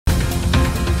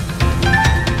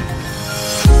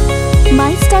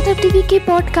My startup TV के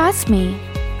podcast में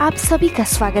आप सभी का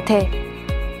स्वागत है।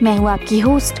 मैं हूं आपकी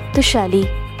होस्ट तुषाली।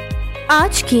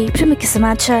 आज के प्रमुख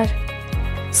समाचार।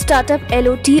 स्टार्टअप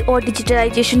IoT और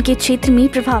डिजिटलाइजेशन के क्षेत्र में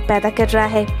प्रभाव पैदा कर रहा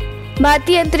है।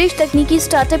 भारतीय अंतरिक्ष तकनीकी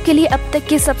स्टार्टअप के लिए अब तक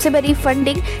की सबसे बड़ी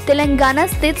फंडिंग तेलंगाना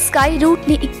स्थित स्काई रूट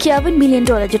ने $51 मिलियन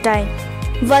जुटाए।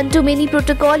 वन टू मेनी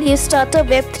प्रोटोकॉल ये स्टार्टअप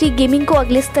Web3 गेमिंग को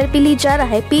अगले स्तर पे ले जा रहा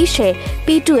है। पेश है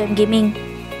P2M गेमिंग।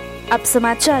 अब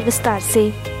समाचार विस्तार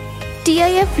से।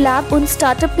 TIF लैब उन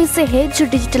स्टार्टअप में से है जो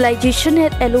डिजिटलाइजेशन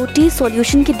और IoT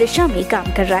सॉल्यूशन की दिशा में काम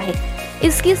कर रहा है।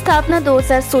 इसकी स्थापना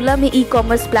 2016 में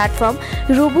ई-कॉमर्स प्लेटफॉर्म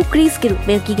रोबोक्रीज के रूप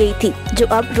में की गई थी, जो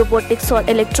अब रोबोटिक्स और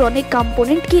इलेक्ट्रॉनिक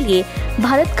कंपोनेंट के लिए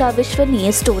भारत का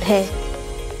विश्वसनीय स्टोर है।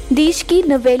 देश की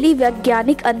नवेली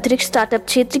वैज्ञानिक अंतरिक्ष स्टार्टअप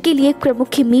क्षेत्र के लिए एक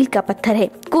प्रमुख मील का पत्थर है।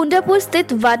 कुंडापुर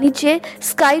स्थित वाणिज्य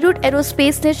स्काई रूट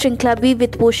एरोस्पेस ने श्रृंखला बी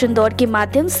वित्त पोषण दौर के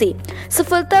माध्यम से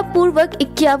सफलतापूर्वक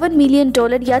 $51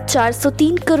 मिलियन या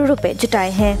 403 करोड़ रुपए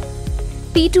जुटाए हैं।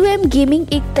 P2M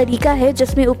गेमिंग एक तरीका है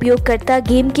जिसमें उपयोगकर्ता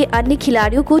गेम के अन्य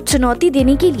खिलाड़ियों को चुनौती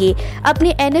देने के लिए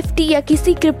अपने NFT या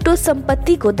किसी क्रिप्टो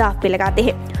संपत्ति को दांव पे लगाते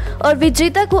हैं और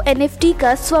विजेता को NFT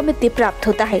का स्वामित्व प्राप्त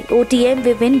होता है। OTM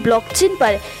विभिन्न ब्लॉकचेन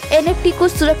पर NFT को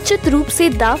सुरक्षित रूप से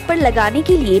दांव पर लगाने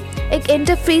के लिए एक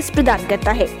इंटरफेस प्रदान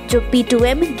करता है जो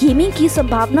P2M गेमिंग की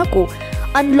संभावना को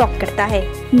अनलॉक करता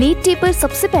है। नेट टेपर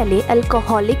सबसे पहले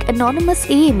अल्कोहलिक एनोनिमस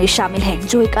AA में शामिल है,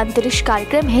 जो एक अंतरिक्ष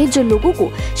कार्यक्रम है जो लोगों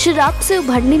को शराब से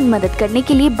उभरने में मदद करने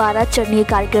के लिए 12 चरणीय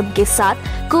कार्यक्रम के साथ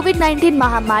कोविड-19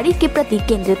 महामारी के प्रति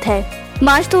केंद्रित है।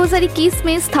 मार्च 2021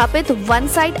 में स्थापित वन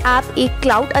साइड ऐप एक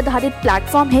क्लाउड आधारित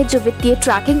प्लेटफॉर्म है जो वित्तीय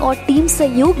ट्रैकिंग और टीम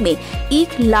सहयोग में 1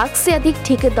 लाख से अधिक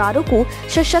ठेकेदारों को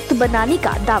सशक्त बनाने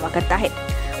का दावा करता है।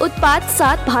 उत्पाद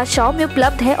 7 भाषाओं में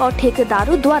उपलब्ध है और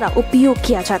ठेकेदारों द्वारा उपयोग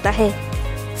किया जाता है।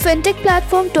 फिनटेक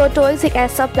प्लेटफॉर्म टोटोइज एक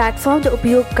ऐसा प्लेटफॉर्म जो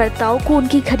उपयोगकर्ताओं को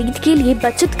उनकी खरीद के लिए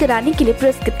बचत कराने के लिए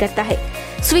पुरस्कृत करता है।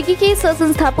 स्विगी के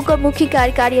सह-संस्थापक और मुख्य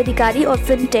कार्यकारी अधिकारी और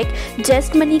फिनटेक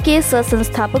जेस्ट मनी के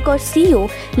सह-संस्थापक और CEO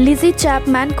लिजी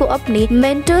चैपमैन को अपने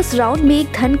मेंटर्स राउंड में एक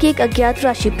धन की एक अज्ञात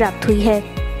राशि प्राप्त हुई है।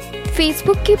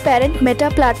 फेसबुक की पेरेंट मेटा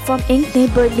प्लेटफॉर्म इंक ने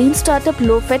बर्लिन स्टार्टअप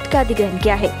लोफेट का अधिग्रहण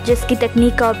किया है, जिसकी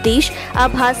तकनीक का उद्देश्य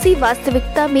आभासी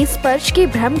वास्तविकता में स्पर्श के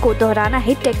भ्रम को दोहराना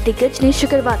है। टेक दिग्गज ने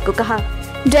शुक्रवार को कहा।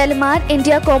 Daimler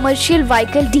India commercial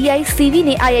vehicle DICV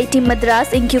ने IIT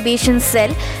Madras incubation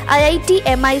cell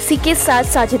IITMIC के साथ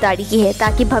साझेदारी की है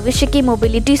ताकि भविष्य के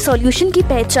मोबिलिटी सॉल्यूशन की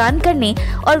पहचान करने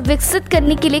और विकसित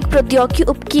करने के लिए एक प्रौद्योगिकी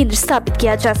उपकेंद्र स्थापित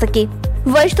किया जा सके।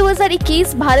 वर्ष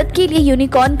 2021 भारत के लिए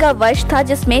यूनिकॉर्न का वर्ष था,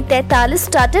 जिसमें 43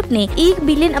 स्टार्टअप ने $1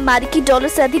 बिलियन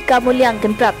से अधिक का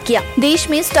मूल्यांकन प्राप्त किया। देश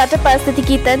में स्टार्टअप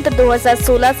पारिस्थितिकी तंत्र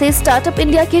 2016 से स्टार्टअप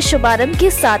इंडिया के शुभारंभ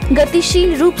के साथ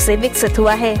गतिशील रूप से विकसित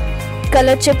हुआ है।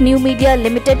 कलरच न्यू मीडिया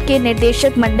लिमिटेड के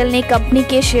निर्देशक मंडल ने कंपनी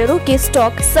के शेयरों के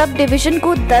स्टॉक सब डिवीजन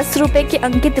को ₹10 के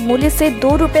अंकित मूल्य से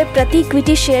 ₹2 प्रति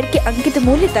इक्विटी शेयर के अंकित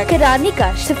मूल्य तक गिराने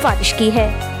का सिफारिश की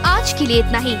है। आज के लिए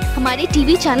इतना ही। हमारे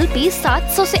टीवी चैनल पे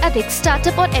 700 से अधिक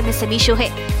स्टार्टअप और MSME शो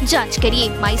है। जांच करिए।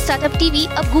 माई स्टार्टअप टीवी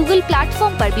अब गूगल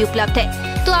प्लेटफॉर्म पर भी उपलब्ध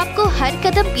है, तो आपको हर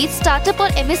कदम पे स्टार्टअप और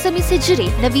MSME से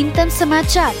जुड़े नवीनतम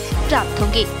समाचार प्राप्त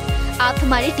होंगे। आप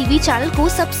हमारे टीवी चैनल को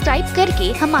सब्सक्राइब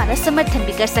करके हमारा समर्थन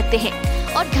भी कर सकते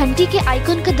हैं और घंटी के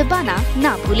आइकन को दबाना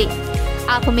ना भूलें।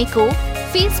 आप हमें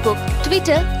फेसबुक,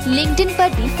 ट्विटर, लिंक्डइन पर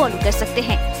भी फॉलो कर सकते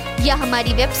हैं या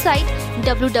हमारी वेबसाइट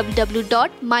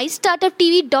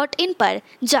www.mystartuptv.in पर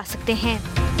जा सकते हैं।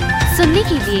 सुनने के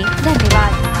लिए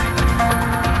धन्यवाद।